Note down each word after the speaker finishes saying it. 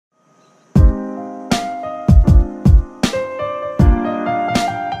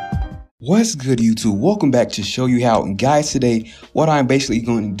What's good, YouTube? Welcome back to show you how. And guys, today what I'm basically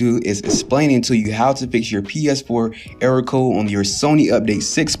going to do is explaining to you how to fix your PS4 error code on your Sony update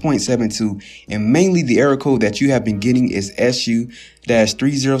 6.72, and mainly the error code that you have been getting is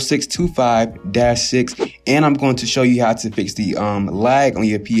SU-30625-6, and I'm going to show you how to fix the lag on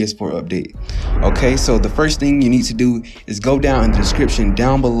your PS4 update. Okay, so the first thing you need to do is go down in the description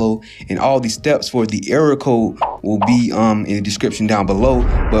down below, and all the steps for the error code will be in the description down below.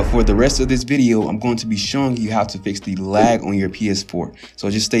 But for the rest of this video, I'm going to be showing you how to fix the lag on your PS4, so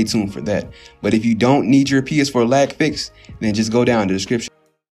just stay tuned for that. But if you don't need your PS4 lag fixed, then just go down in the description.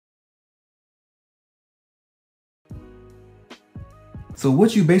 So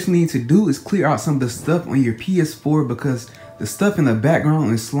what you basically need to do is clear out some of the stuff on your PS4, because the stuff in the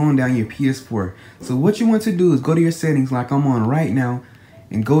background is slowing down your PS4. So what you want to do is go to your settings like I'm on right now,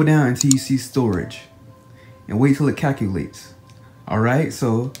 and go down until you see storage, and wait till it calculates. Alright,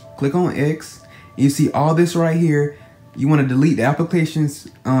 so click on X, and you see all this right here. You want to delete the applications,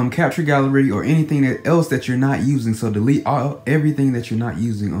 capture gallery, or anything else that you're not using. So delete everything that you're not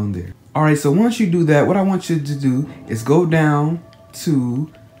using on there. Alright, so once you do that, what I want you to do is go down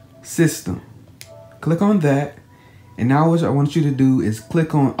to System. Click on that, and now what I want you to do is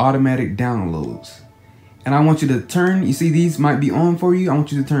click on Automatic Downloads. And I want you to turn, you see these might be on for you, I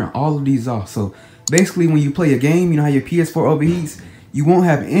want you to turn all of these off. So basically when you play a game, you know how your PS4 overheats, you won't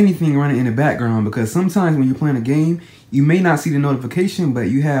have anything running in the background, because sometimes when you're playing a game, you may not see the notification, but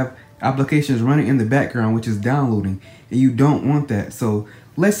you have applications running in the background which is downloading, and you don't want that. So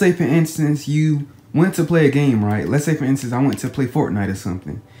let's say for instance you went to play a game, right? Let's say for instance I went to play Fortnite or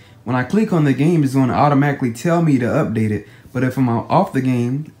something. When I click on the game, it's going to automatically tell me to update it. But if I'm off the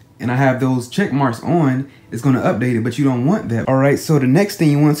game and I have those check marks on, it's going to update it, but you don't want that. All right, so the next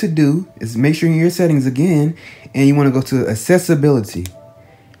thing you want to do is make sure you're in your settings again, and you want to go to accessibility.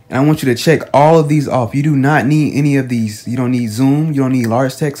 And I want you to check all of these off. You do not need any of these. You don't need zoom, you don't need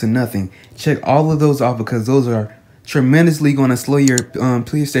large text or nothing. Check all of those off, because those are tremendously going to slow your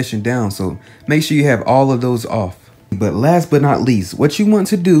PlayStation down. So make sure you have all of those off. But last but not least, what you want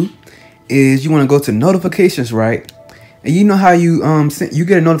to do is you want to go to notifications, right? And you know how you you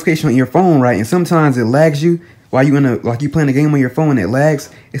get a notification on your phone, right? And sometimes it lags you while you you playing a game on your phone. It lags.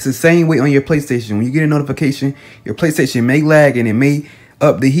 It's the same way on your PlayStation. When you get a notification, your PlayStation may lag, and it may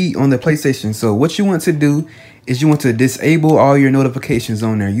up the heat on the PlayStation. So what you want to do is you want to disable all your notifications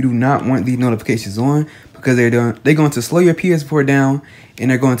on there. You do not want these notifications on, because they're going to slow your PS4 down,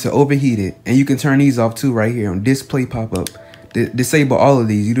 and they're going to overheat it. And you can turn these off too right here on display pop-up. Disable all of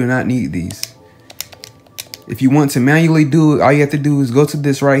these. You do not need these. If you want to manually do it, all you have to do is go to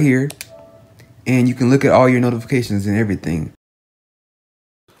this right here, and you can look at all your notifications and everything.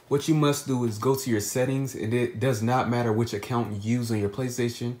 What you must do is go to your settings, and it does not matter which account you use on your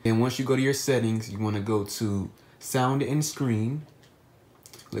PlayStation. And once you go to your settings, you want to go to Sound and Screen.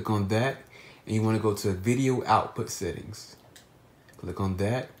 Click on that, and you want to go to Video Output Settings. Click on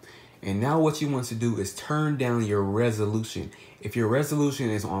that. And now what you want to do is turn down your resolution. If your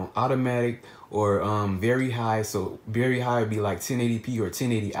resolution is on automatic or very high, so very high would be like 1080p or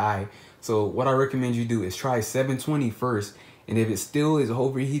 1080i. So what I recommend you do is try 720 first, and if it still is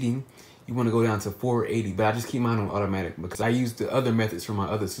overheating, you want to go down to 480. But I just keep mine on automatic because I use the other methods from my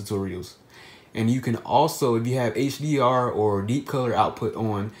other tutorials. And you can also, if you have HDR or deep color output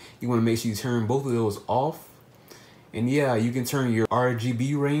on, you want to make sure you turn both of those off. And yeah, you can turn your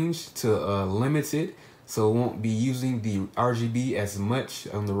RGB range to limited, so it won't be using the RGB as much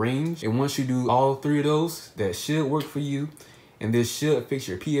on the range. And once you do all three of those, that should work for you, and this should fix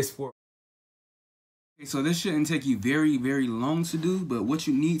your PS4. Okay, so this shouldn't take you very long to do, but what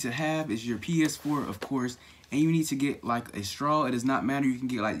you need to have is your PS4, of course, and you need to get like a straw. It does not matter. You can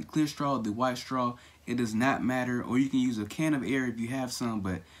get like the clear straw, the white straw. It does not matter. Or you can use a can of air if you have some,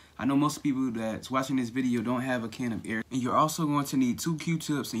 but I know most people that's watching this video don't have a can of air. And you're also going to need 2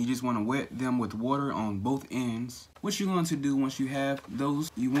 Q-tips, and you just want to wet them with water on both ends. What you're going to do once you have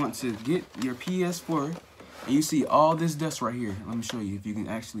those, you want to get your PS4, and you see all this dust right here. Let me show you if you can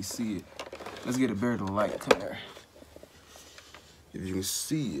actually see it. Let's get a better light. Come there. If you can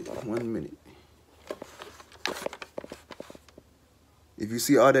see it, 1 minute. If you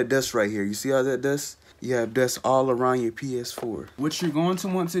see all that dust right here, you see all that dust? You have dust all around your PS4. What you're going to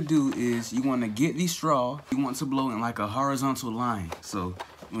want to do is you want to get the straw. You want to blow in like a horizontal line. So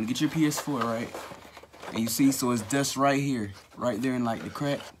you want to get your PS4, right? And you see, so it's dust right here, right there in like the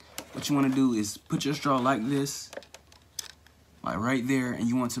crack. What you want to do is put your straw like this, like right there, and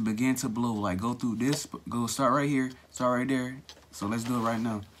you want to begin to blow. Like go through this, go start right here, start right there. So let's do it right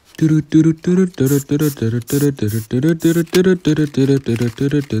now. And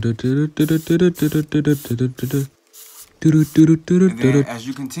then as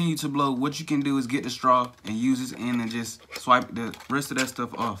you continue to blow, what you can do is get the straw and use this end and just swipe the rest of that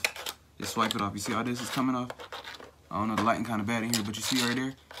stuff off. Just swipe it off. You see how this is coming off? I don't know, the lighting kind of bad in here, but you see right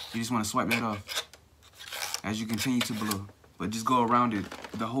there? You just want to swipe that off as you continue to blow. But just go around it,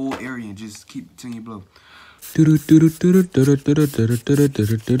 the whole area, and just keep continuing to blow.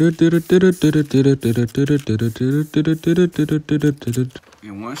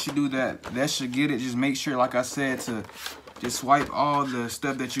 And once you do that, that should get it. Just make sure, like I said, to just swipe all the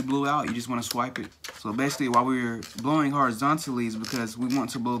stuff that you blew out. You just want to swipe it. So basically, while we're blowing horizontally is because we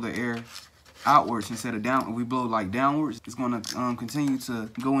want to blow the air outwards instead of down. If we blow like downwards, it's going to continue to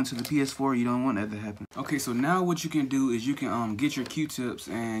go into the PS4. You don't want that to happen. Okay, so now what you can do is you can get your Q-tips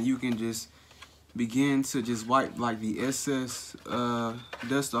and you can just begin to just wipe like the excess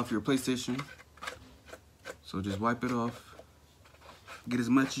dust off your PlayStation. So just wipe it off. Get as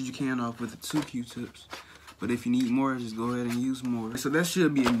much as you can off with the 2 Q-tips. But if you need more, just go ahead and use more. So that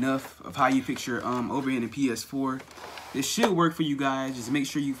should be enough of how you fix your overheating PS4. It should work for you guys. Just make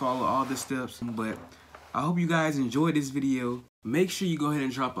sure you follow all the steps. But I hope you guys enjoyed this video. Make sure you go ahead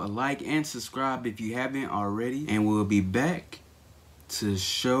and drop a like and subscribe if you haven't already. And we'll be back to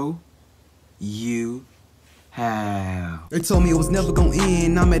show you how. They told me it was never gonna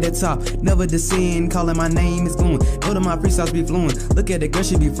end. I'm at the top, never descend. Calling my name is going. Know that my freestyles be flowing. Look at the girl,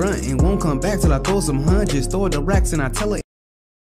 she be frontin'. Won't come back till I throw some hundreds. Throw the racks and I tell her